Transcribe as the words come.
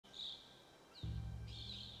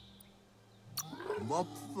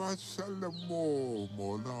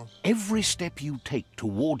Every step you take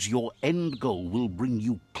towards your end goal will bring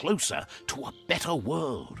you closer to a better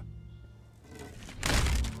world.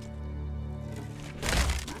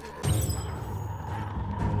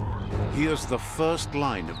 Here's the first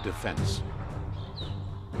line of defense.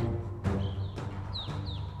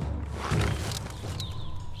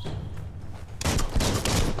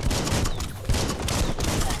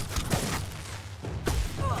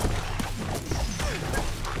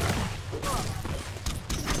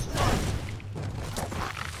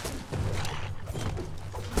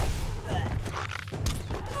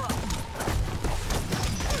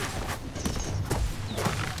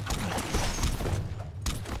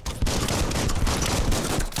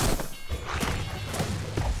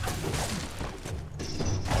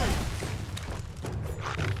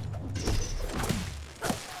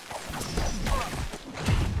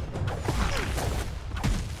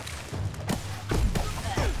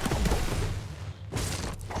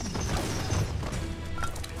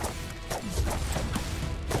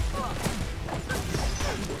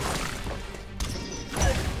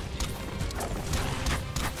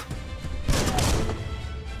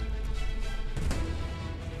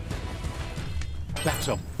 That's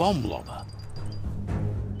a bomb lobber.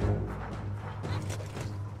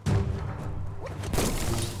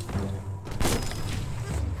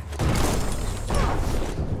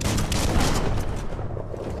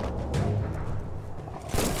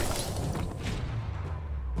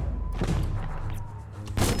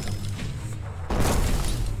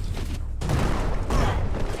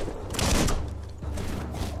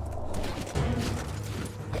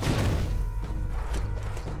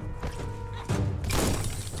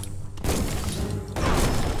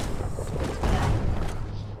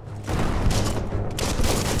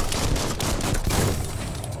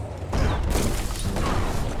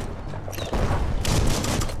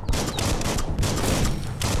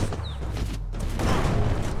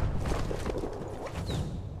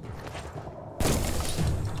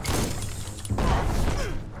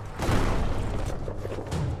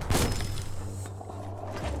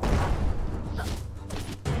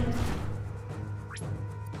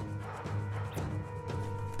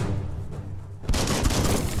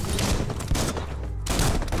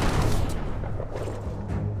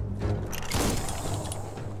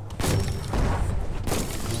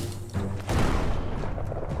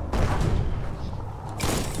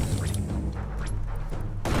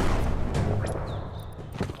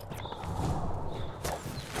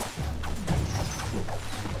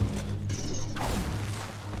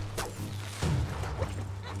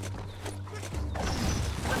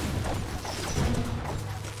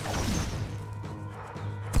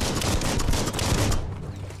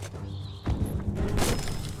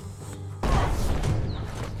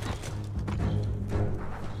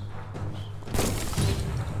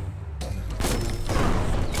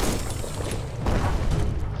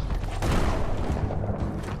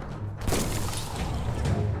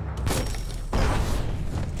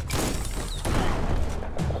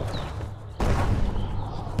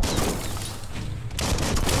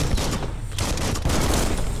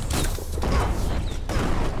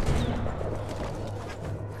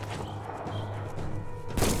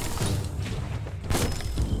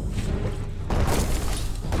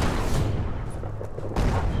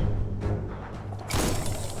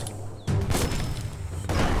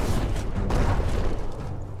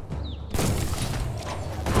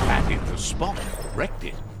 Spot wrecked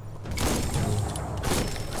it.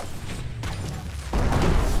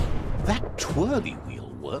 That twirly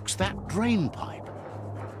wheel works that drain pipe.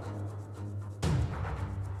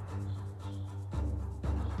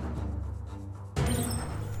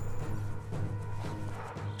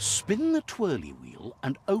 Spin the twirly wheel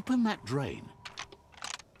and open that drain.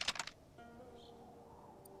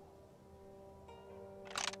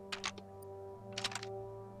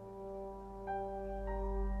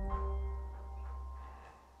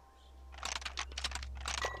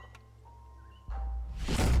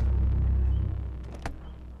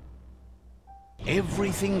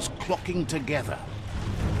 Everything's clocking together.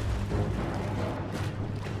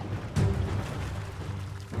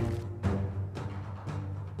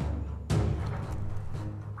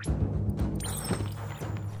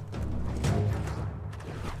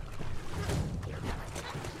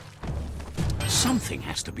 Something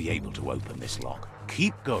has to be able to open this lock.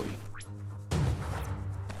 Keep going.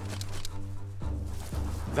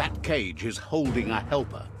 That cage is holding a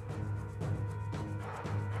helper.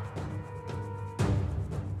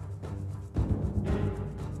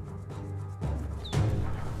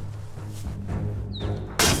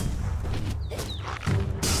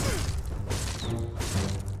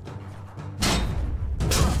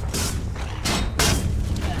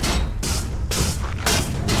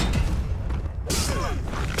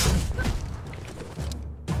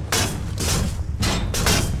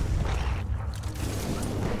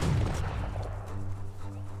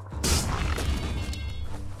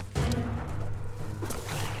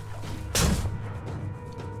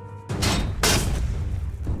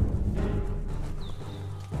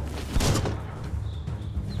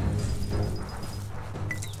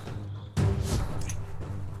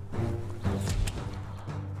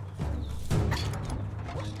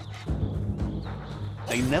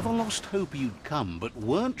 They never lost hope you'd come, but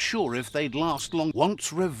weren't sure if they'd last long.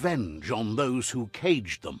 Wants revenge on those who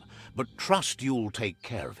caged them, but trust you'll take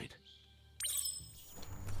care of it.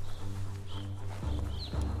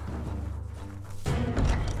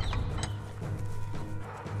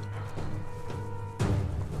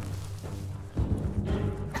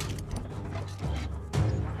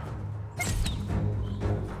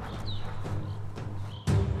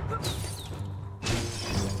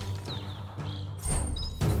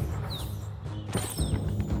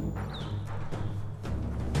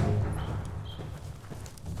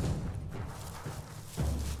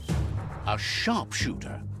 A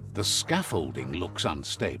sharpshooter. The scaffolding looks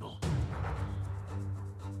unstable.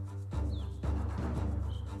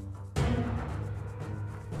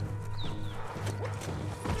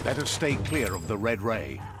 Better stay clear of the red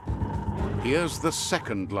ray. Here's the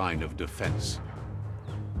second line of defense.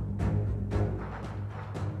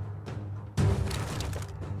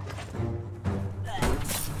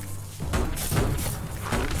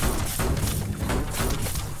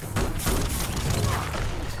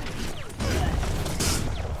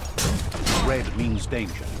 Red means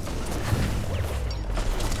danger.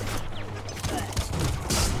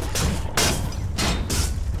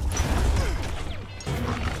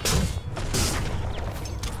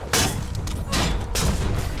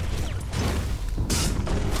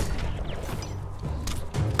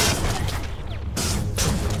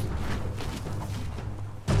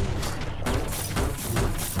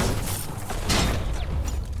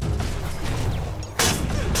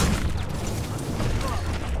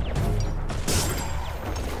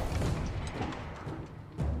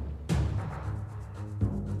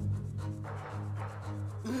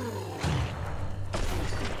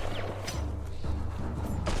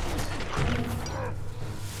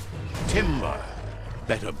 Timber.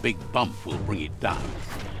 Bet a big bump will bring it down.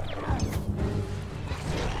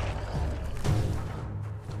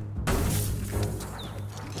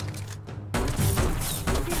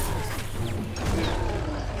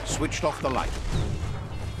 Switched off the light.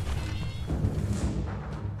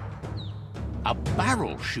 A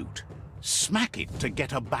barrel shoot. Smack it to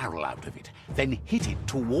get a barrel out of it, then hit it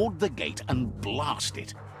toward the gate and blast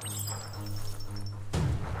it.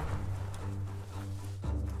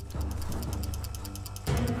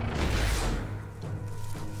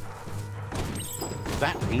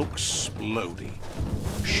 That looks splody.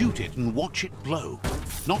 Shoot it and watch it blow.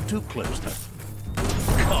 Not too close, though.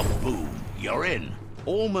 Kaboom! You're in.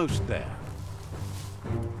 Almost there.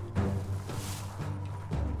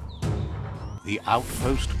 The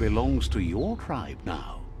outpost belongs to your tribe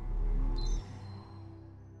now.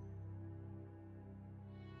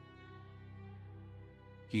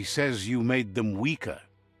 He says you made them weaker,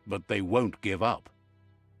 but they won't give up.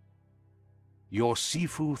 Your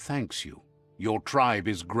Sifu thanks you. Your tribe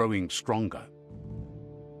is growing stronger.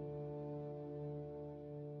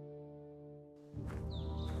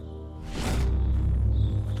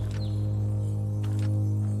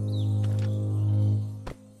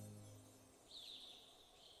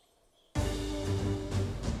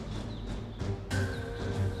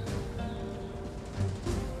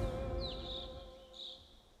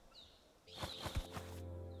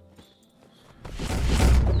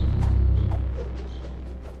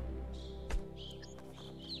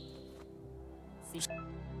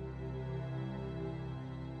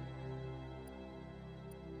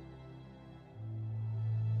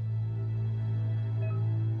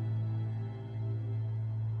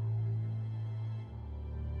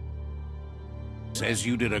 Says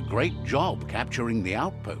you did a great job capturing the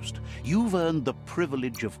outpost. You've earned the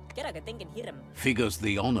privilege of... Figures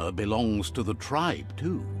the honor belongs to the tribe,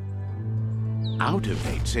 too. Out of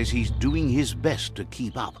Date says he's doing his best to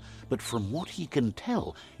keep up, but from what he can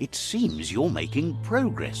tell, it seems you're making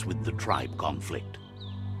progress with the tribe conflict.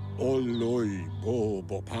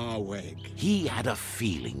 He had a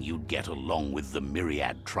feeling you'd get along with the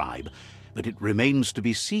Myriad tribe, but it remains to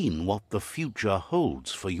be seen what the future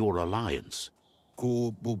holds for your alliance.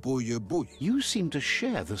 You seem to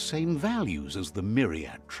share the same values as the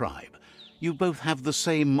Myriad tribe. You both have the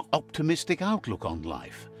same optimistic outlook on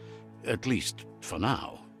life. At least, for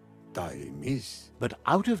now. But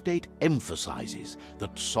Out of Date emphasizes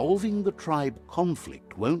that solving the tribe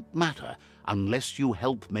conflict won't matter unless you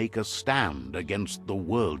help make a stand against the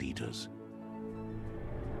World Eaters.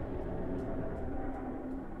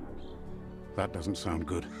 That doesn't sound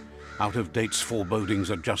good. Out of Date's forebodings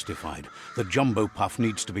are justified. The jumbo puff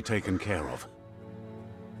needs to be taken care of.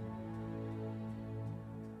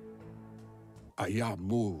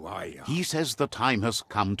 He says the time has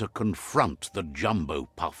come to confront the jumbo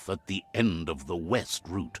puff at the end of the west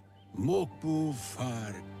route.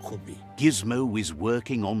 Gizmo is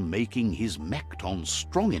working on making his mekton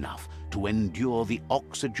strong enough to endure the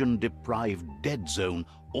oxygen-deprived dead zone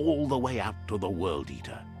all the way out to the World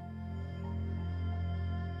Eater.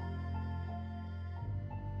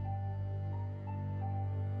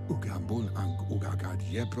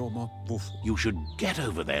 You should get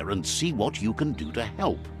over there and see what you can do to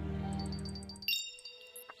help.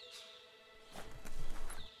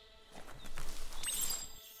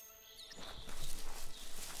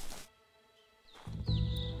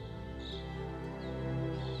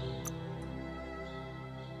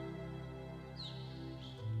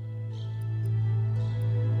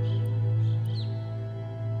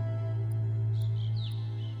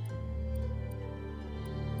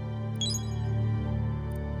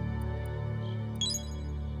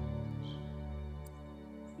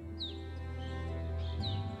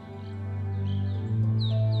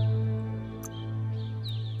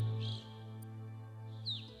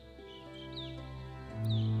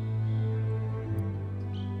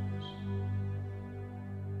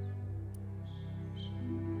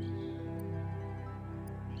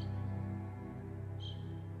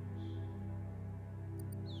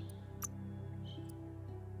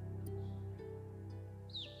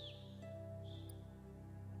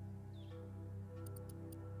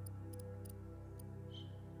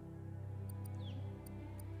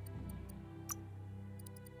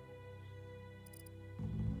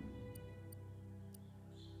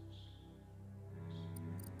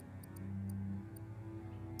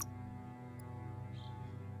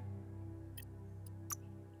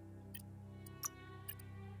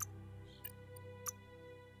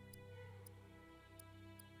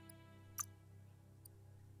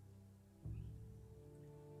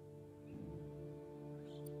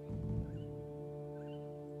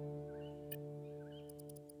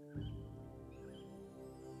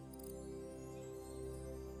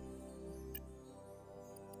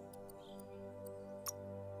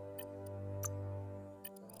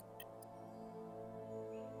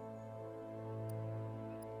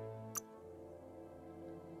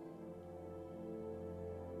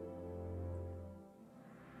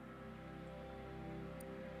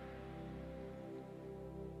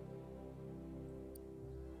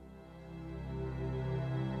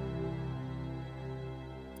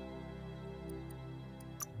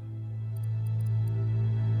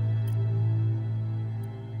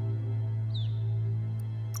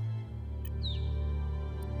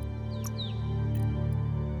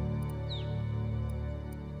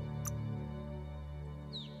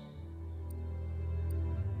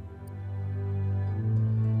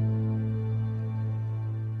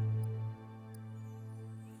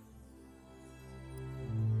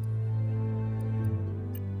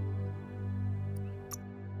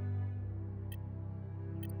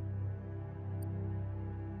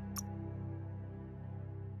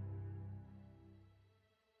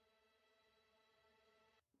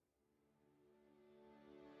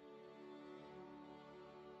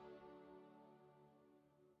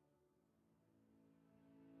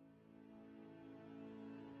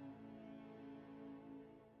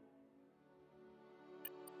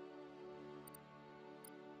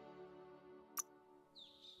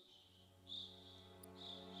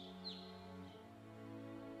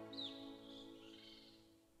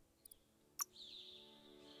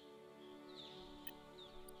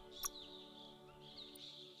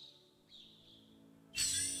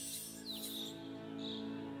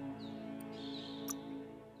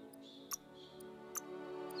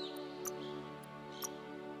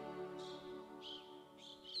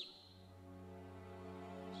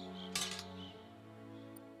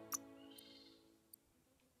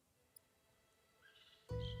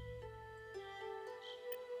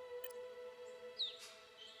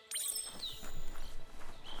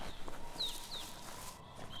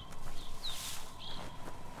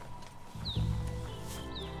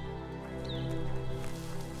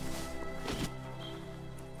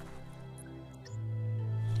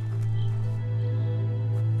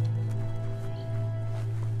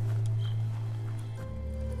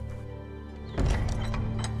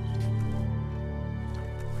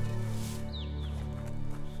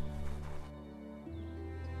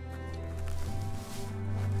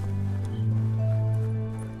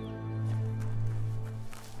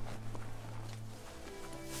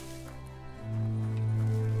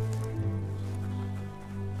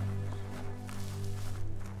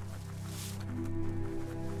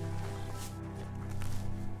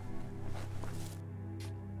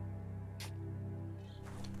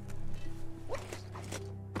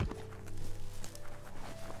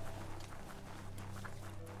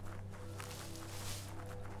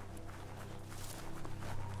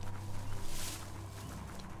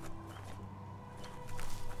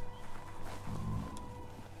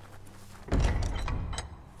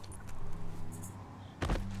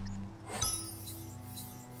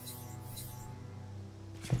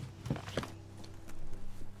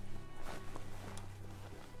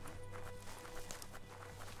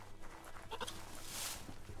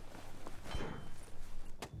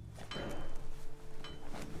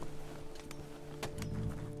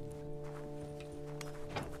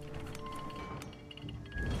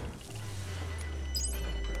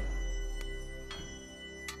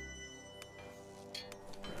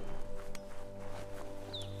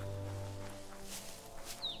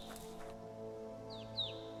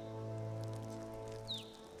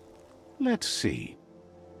 Let's see.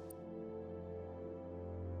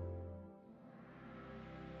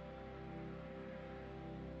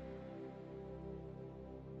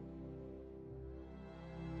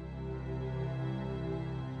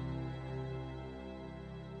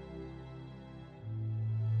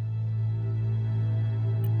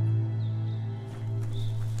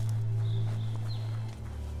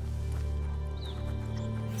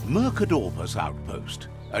 Mercadorpus Outpost,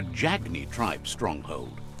 a Jagni tribe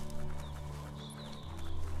stronghold.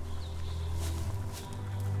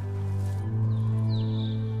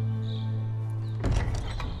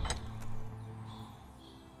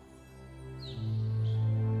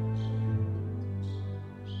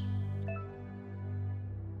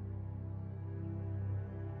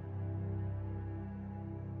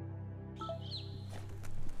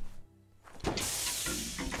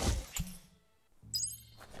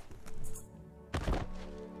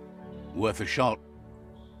 Worth a shot.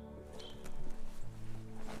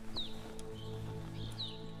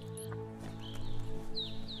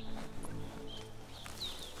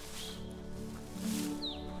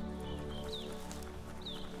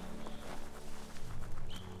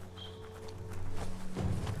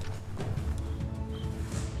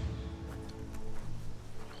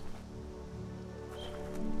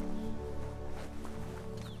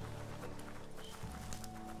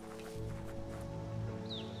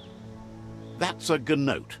 That's a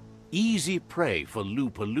gnote, easy prey for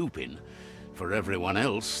Lupa-Lupin. For everyone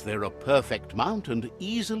else, they're a perfect mount and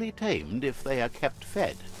easily tamed if they are kept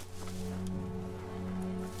fed.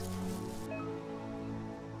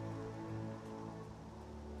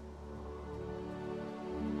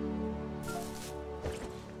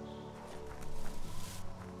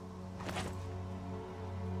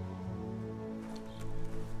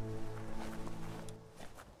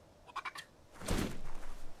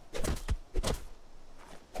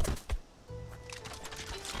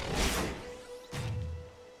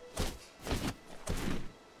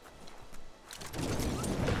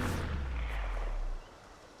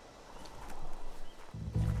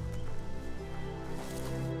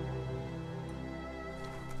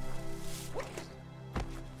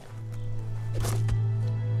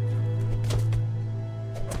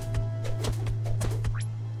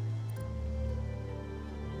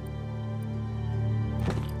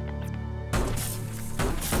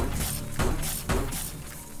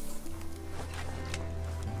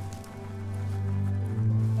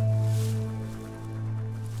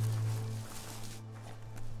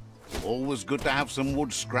 Always good to have some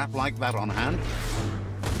wood scrap like that on hand.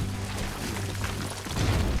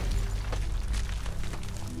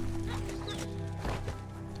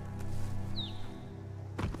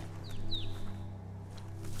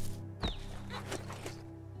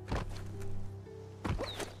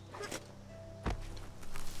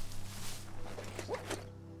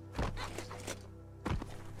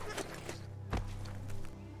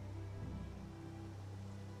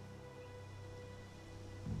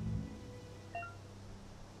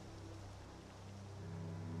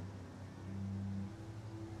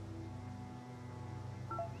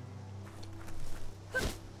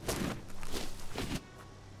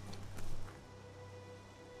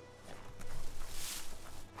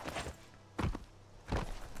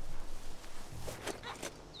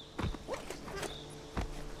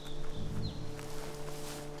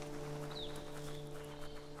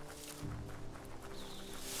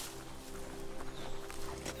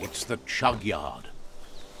 It's the chug yard.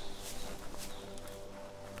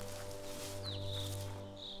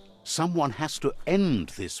 Someone has to end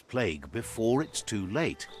this plague before it's too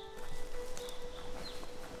late.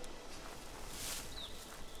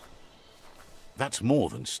 That's more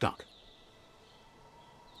than stuck.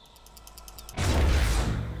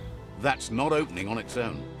 That's not opening on its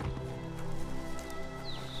own.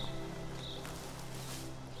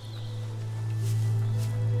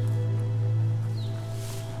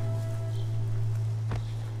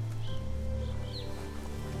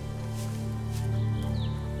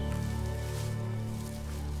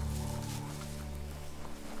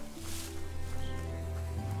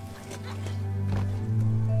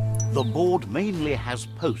 The board mainly has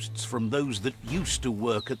posts from those that used to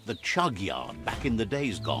work at the chug yard back in the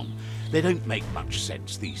days gone. They don't make much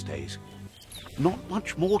sense these days. Not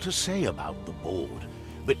much more to say about the board,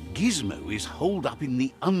 but Gizmo is holed up in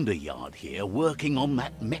the underyard here working on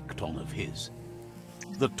that Mekton of his.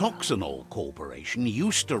 The Toxanol Corporation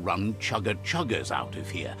used to run chugger-chuggers out of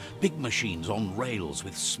here, big machines on rails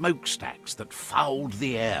with smokestacks that fouled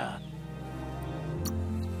the air.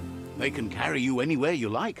 They can carry you anywhere you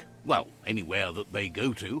like. Well, anywhere that they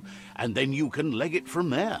go to, and then you can leg it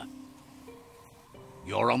from there.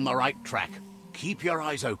 You're on the right track. Keep your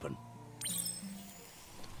eyes open.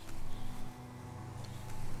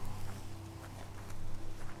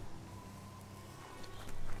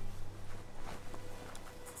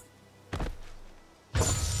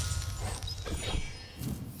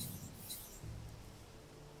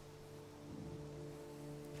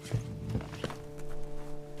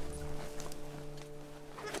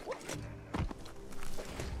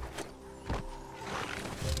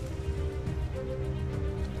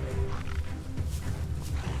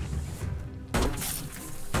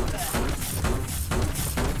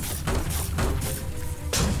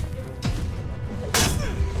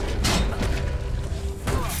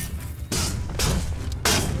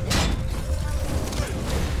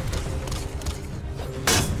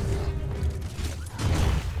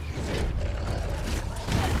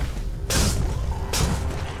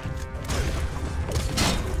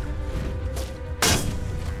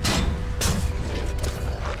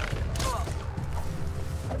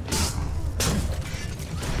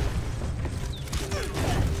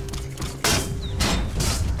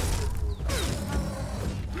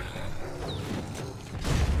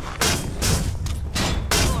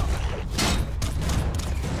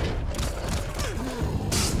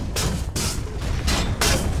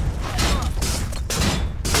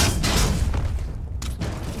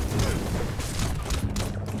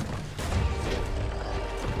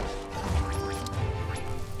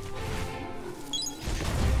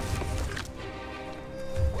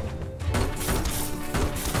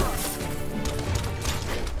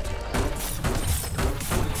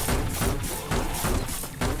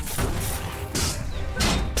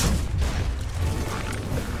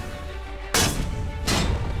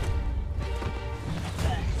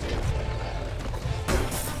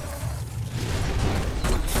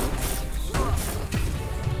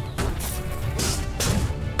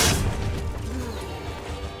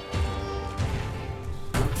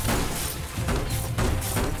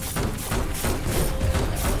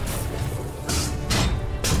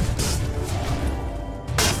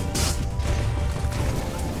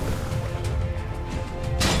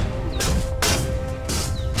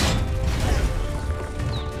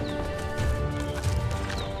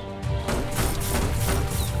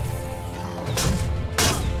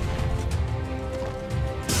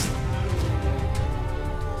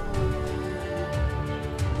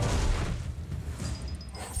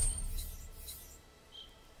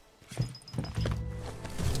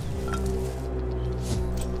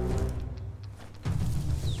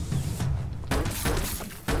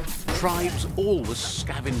 Tribes always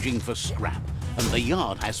scavenging for scrap, and the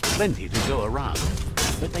yard has plenty to go around.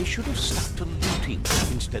 But they should have stuck to looting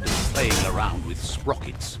instead of playing around with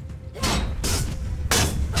sprockets.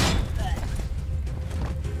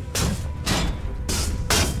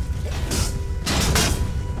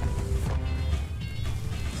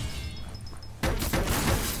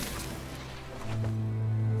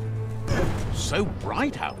 So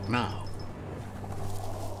bright out now.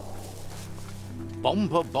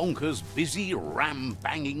 Bomber Bonker's busy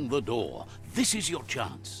ram-banging the door. This is your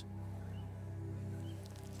chance.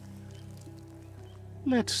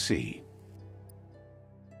 Let's see.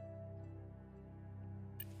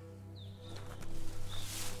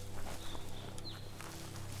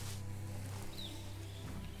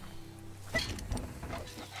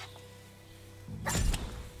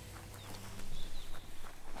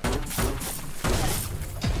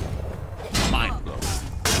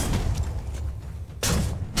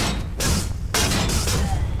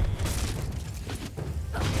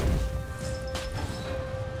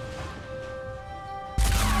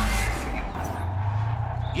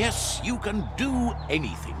 Yes, you can do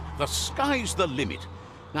anything. The sky's the limit.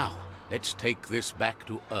 Now, let's take this back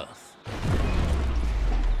to Earth.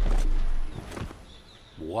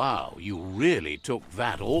 Wow, you really took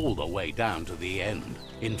that all the way down to the end,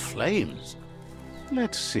 in flames.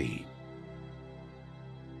 Let's see.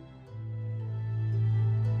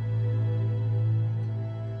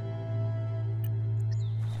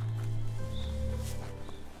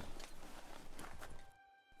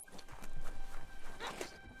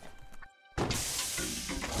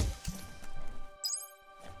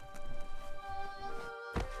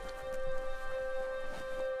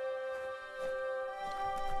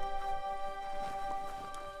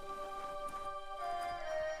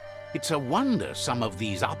 It's a wonder some of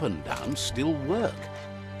these up and downs still work.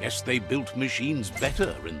 Guess they built machines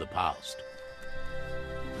better in the past.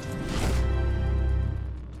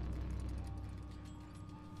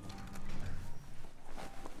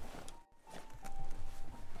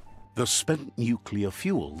 The spent nuclear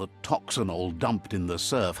fuel that Toxanol dumped in the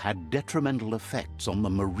surf had detrimental effects on the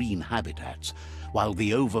marine habitats, while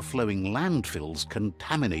the overflowing landfills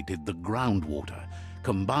contaminated the groundwater.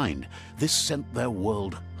 Combined, this sent their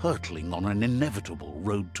world hurtling on an inevitable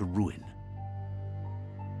road to ruin.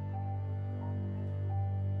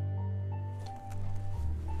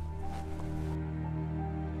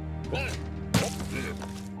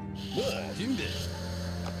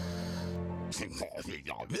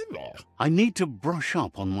 I need to brush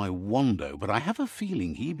up on my Wando, but I have a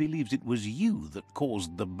feeling he believes it was you that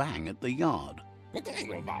caused the bang at the yard.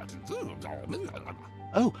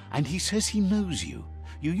 Oh, and he says he knows you.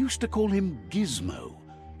 You used to call him Gizmo.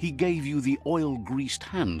 He gave you the oil-greased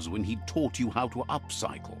hands when he taught you how to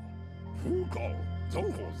upcycle.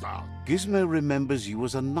 Gizmo remembers you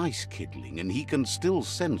as a nice kidling, and he can still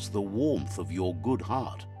sense the warmth of your good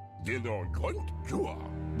heart.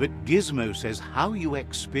 But Gizmo says how you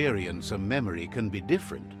experience a memory can be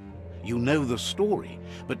different. You know the story,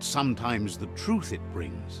 but sometimes the truth it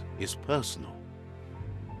brings is personal.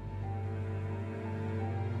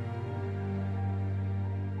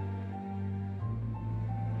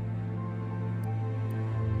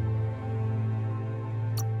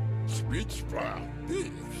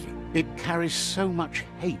 It carries so much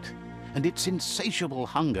hate, and its insatiable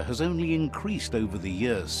hunger has only increased over the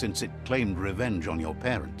years since it claimed revenge on your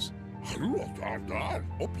parents.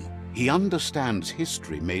 He understands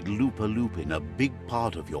history made Lupa Lupin a big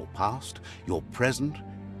part of your past, your present,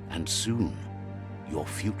 and soon, your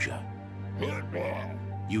future.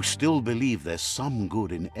 You still believe there's some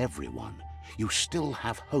good in everyone. You still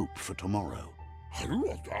have hope for tomorrow.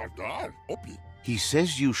 He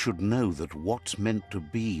says you should know that what's meant to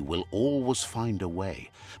be will always find a way,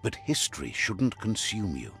 but history shouldn't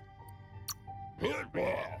consume you.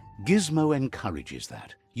 Gizmo encourages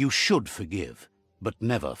that. You should forgive, but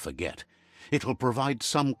never forget. It'll provide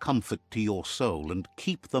some comfort to your soul and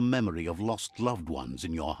keep the memory of lost loved ones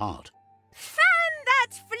in your heart. Fan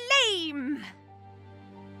that flame!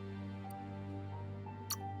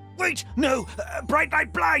 Wait, no! Bright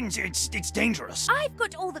light blinds! It's dangerous! I've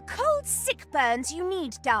got all the cold sick burns you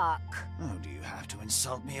need, Dark. Oh, do you have to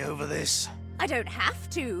insult me over this? I don't have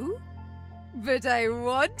to, but I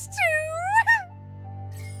want to.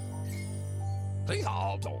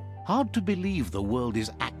 Hard to believe the world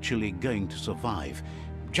is actually going to survive.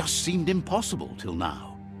 Just seemed impossible till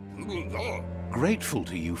now. Grateful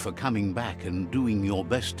to you for coming back and doing your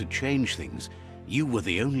best to change things. You were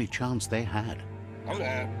the only chance they had.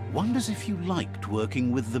 Wonders if you liked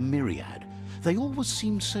working with the Myriad. They always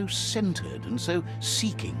seemed so centered and so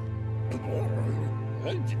seeking.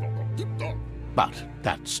 But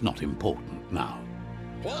that's not important now.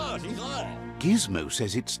 Gizmo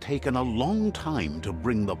says it's taken a long time to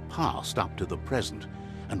bring the past up to the present,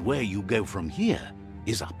 and where you go from here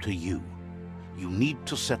is up to you. You need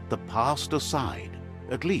to set the past aside,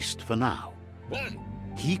 at least for now.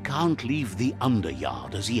 He can't leave the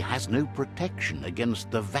Underyard as he has no protection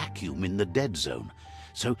against the vacuum in the dead zone.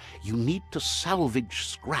 So you need to salvage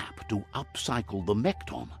scrap to upcycle the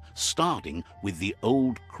Mekton, starting with the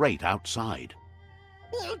old crate outside.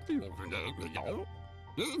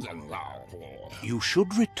 You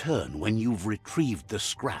should return when you've retrieved the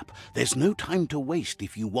scrap. There's no time to waste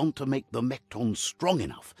if you want to make the Mekton strong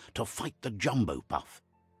enough to fight the Jumbo Puff.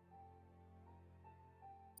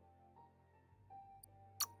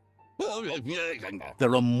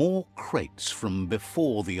 There are more crates from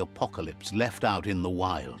before the apocalypse left out in the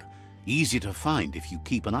wild. Easy to find if you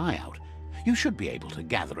keep an eye out. You should be able to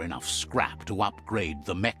gather enough scrap to upgrade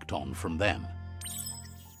the Mekton from them.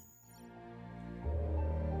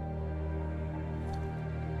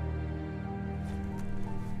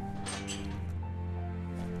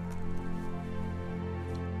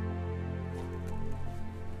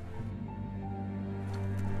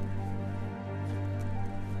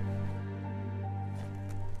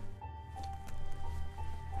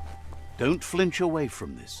 Don't flinch away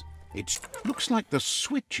from this. It looks like the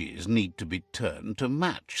switches need to be turned to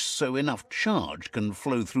match so enough charge can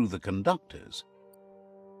flow through the conductors.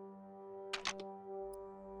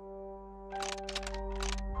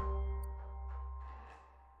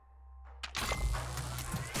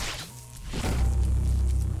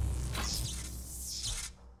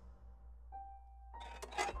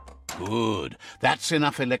 Good. That's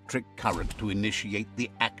enough electric current to initiate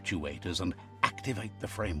the actuators and activate the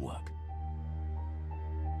framework.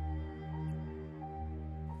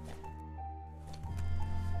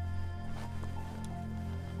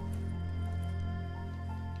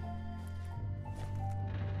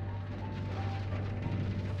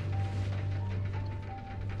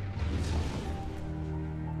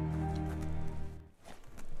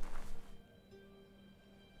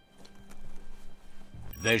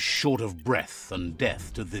 There's short of breath and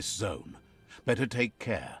death to this zone. Better take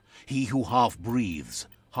care. He who half breathes,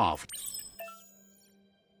 half...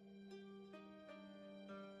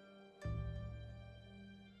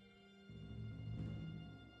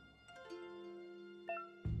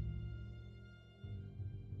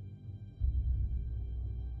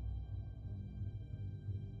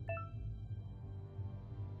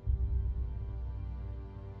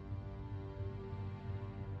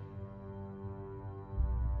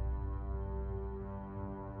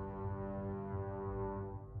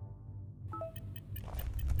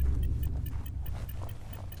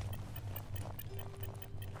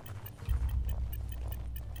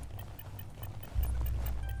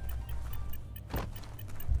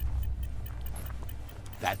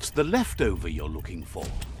 That's the leftover you're looking for.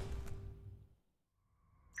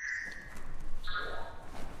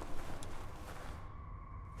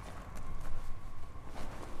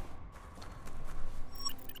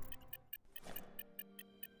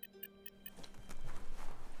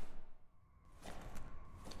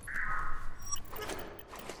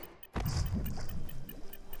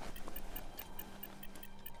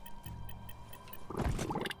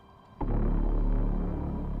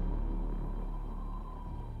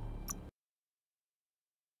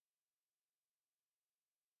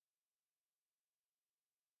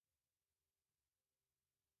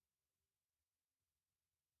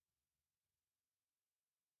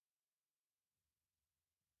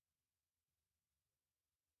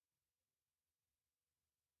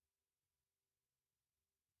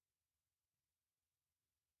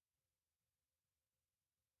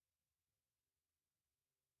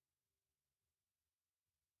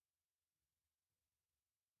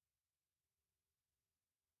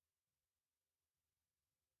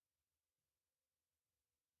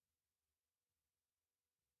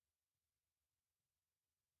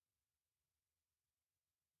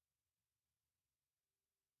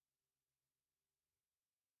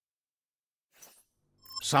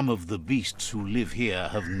 Some of the beasts who live here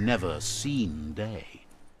have never seen day.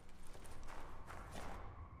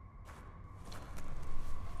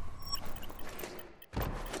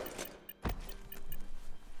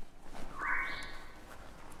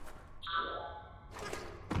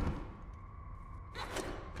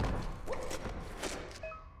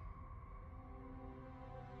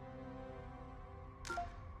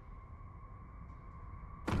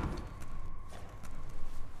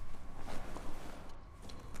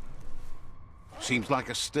 Seems like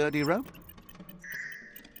a sturdy rope.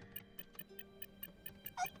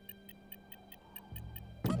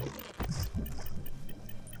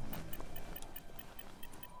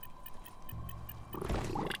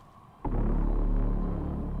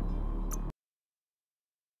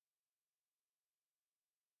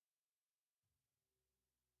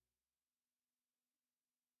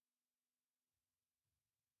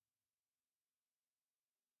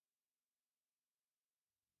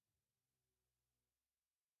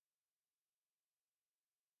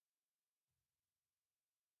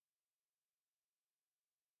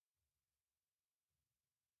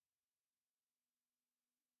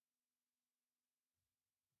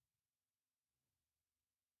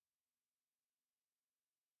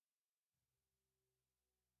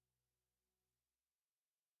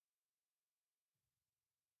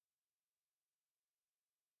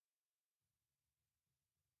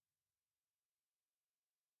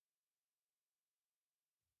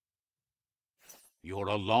 You're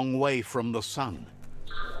a long way from the sun.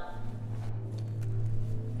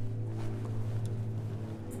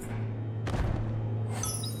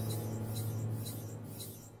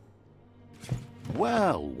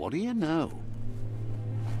 Well, what do you know?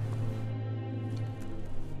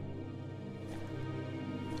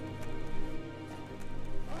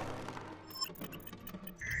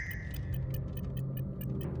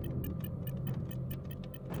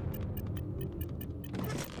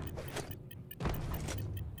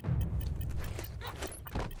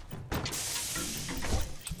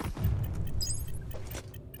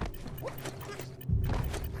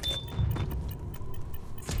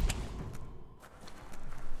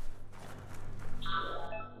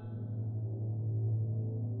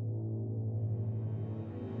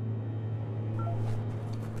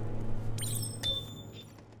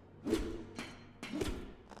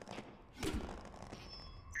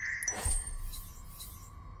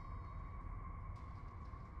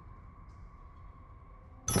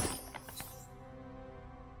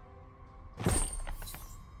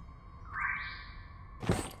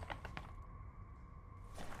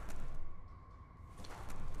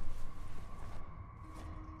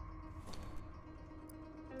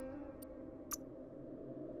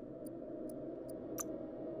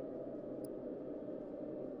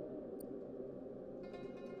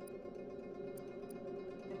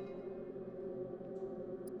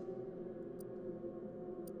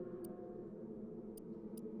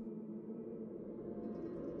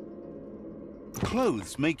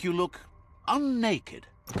 clothes make you look unnaked.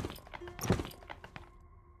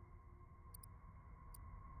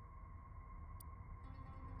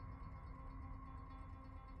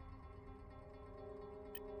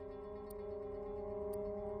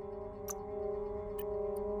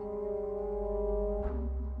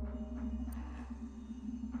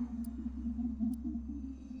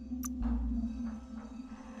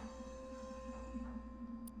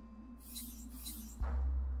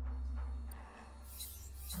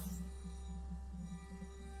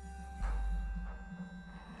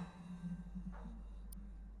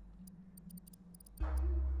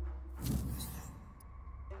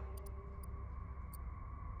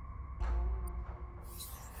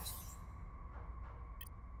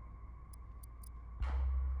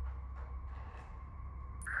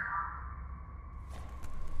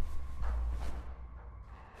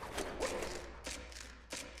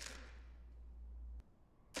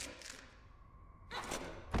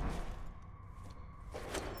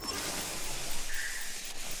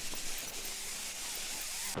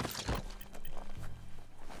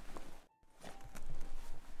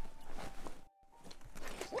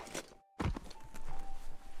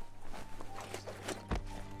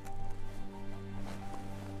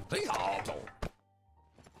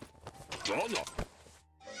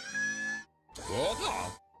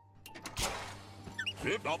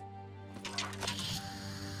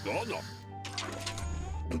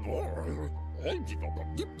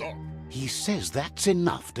 He says that's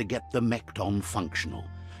enough to get the Mekton functional.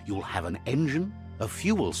 You'll have an engine, a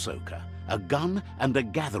fuel soaker, a gun and a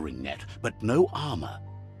gathering net, but no armor,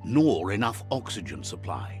 nor enough oxygen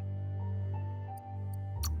supply.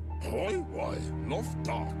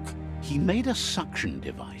 He made a suction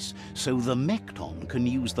device so the Mekton can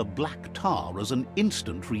use the black tar as an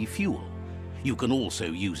instant refuel. You can also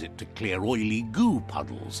use it to clear oily goo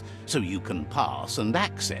puddles, so you can pass and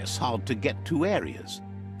access hard-to-get-to areas.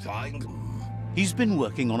 He's been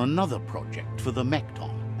working on another project for the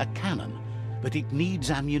Mekton, a cannon, but it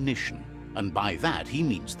needs ammunition, and by that he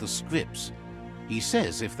means the scripts. He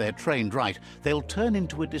says if they're trained right, they'll turn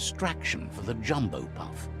into a distraction for the Jumbo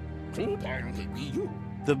Puff.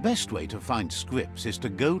 The best way to find scripts is to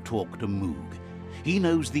go talk to Moog. He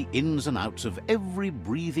knows the ins and outs of every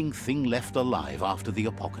breathing thing left alive after the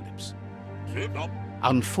apocalypse.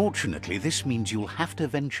 Unfortunately, this means you'll have to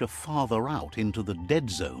venture farther out into the dead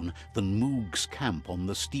zone than Moog's camp on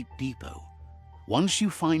the steep depot. Once you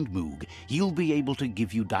find Moog, he'll be able to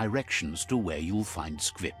give you directions to where you'll find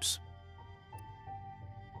scripts.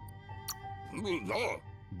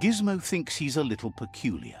 Gizmo thinks he's a little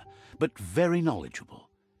peculiar, but very knowledgeable.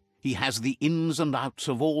 He has the ins and outs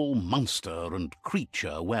of all monster and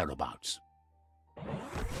creature whereabouts.